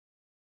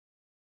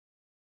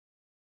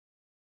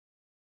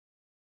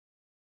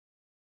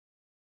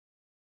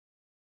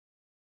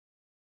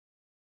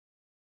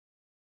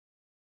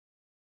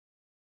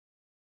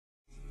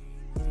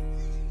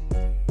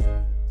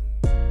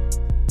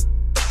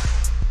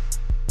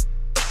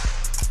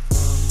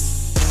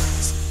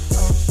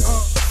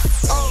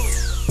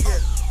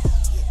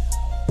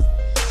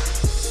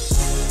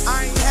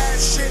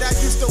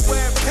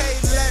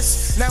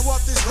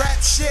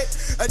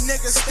a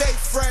nigga stay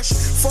fresh.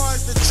 Far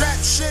as the trap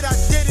shit, I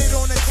did it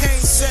on a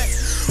cane set.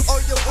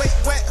 Oh, your weight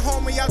wet,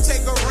 homie, I'll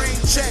take a rain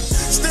check.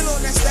 Still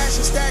on that stash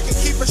and stack and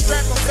keep a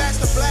strap on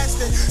faster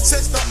blasting.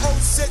 Since the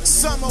 06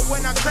 summer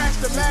when I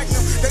crashed the Magnum,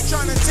 they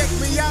tryna take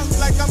me out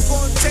like I'm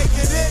gonna take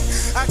it in.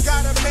 I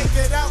gotta make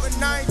it out and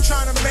I ain't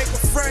tryna make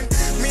a friend.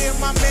 Me and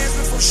my man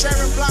went from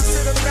Sharon Block to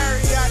the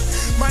Marriott.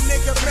 My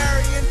nigga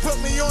Marion put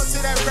me on to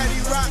that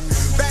Ready Rock.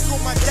 Back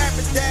on my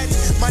dapper daddy,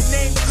 my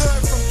name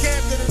good from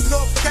Camden to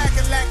North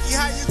Kakalaki.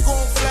 How you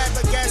gon'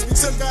 flabbergast me?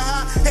 Took a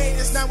high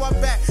haters, now I'm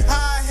back.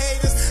 High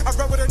haters, I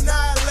run with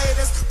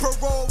annihilators,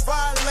 parole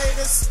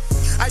violators.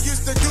 I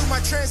used to do my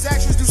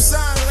transactions through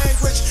sign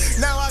language.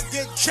 Now I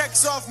get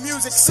checks off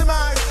music.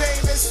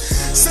 Semi-famous,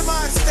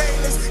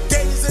 semi-stainless,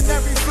 gators in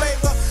every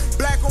flavor.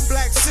 Black on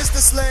black, sister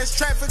slash,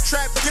 trap for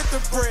trap, get the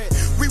bread.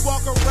 We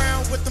walk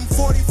around with them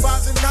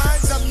 45s and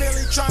 9s. I'm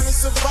merely trying to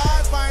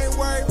survive, I ain't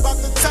worried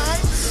about the time.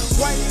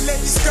 Whitey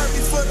lady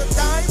scurvy for the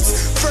dimes.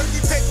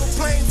 Fergie paper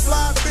plane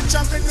fly, bitch,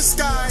 I'm in the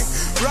sky.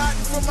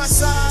 Riding from my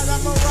side,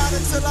 I'ma ride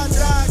until I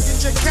die. Get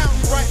your count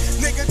right,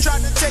 nigga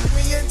tried to take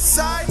me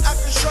inside. I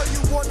can show you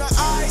on the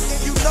eye, and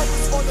you know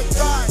it's on the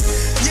thigh.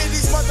 Yeah,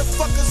 these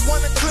motherfuckers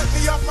wanna clip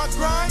me off my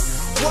grind.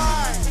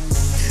 Why?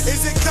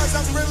 Is it cause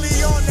I'm really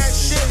on that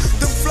shit?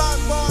 Them fly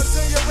bars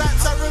in your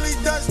raps, I really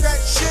does that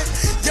shit.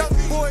 Young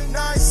boy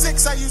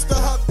 9'6", I used to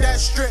hug that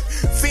strip.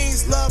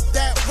 Fiends love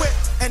that whip,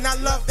 and I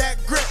love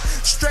that grip.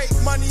 Straight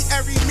money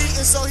every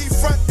meeting, so he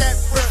front that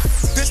grip.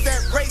 This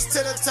that race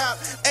to the top,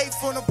 8th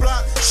on the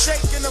block,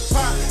 shaking the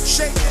pot,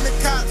 shaking the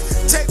cop,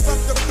 take up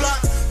the block.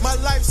 My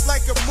life's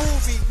like a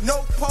movie,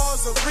 no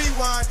pause or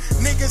rewind.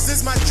 Niggas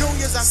is my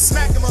juniors, I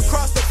smack them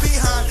across the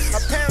behind.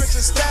 Appearance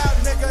and style,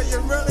 nigga,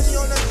 you're really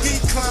on a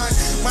decline.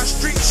 My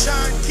street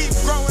shine, keep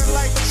growing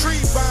like tree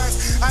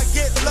vines. I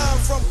get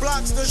love from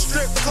blocks to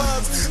strip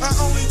clubs. I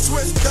only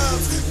twist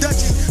dubs,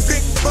 Dutchie,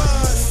 big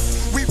buzz.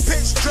 We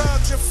pitch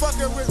drugs, you're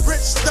fucking with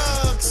rich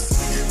thugs.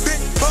 Big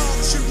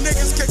bugs, you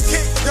niggas can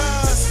kick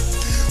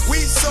dust.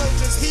 We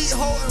soldiers, heat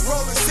holding,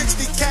 rolling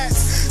 60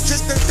 cats.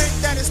 Just to think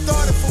that it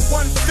started from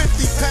 150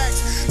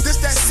 packs. This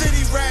that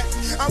city rap,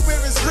 I'm where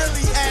it's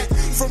really at.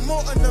 From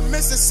Morton to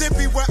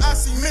Mississippi, where I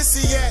see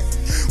Missy at.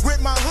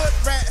 With my hood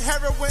rat,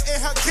 heroin in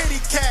her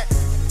kitty cat.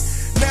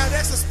 Now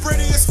that's a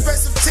pretty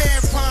expensive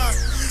tampon.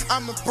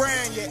 I'm a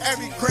brand, yeah,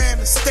 every gram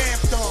is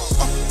stamped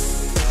on.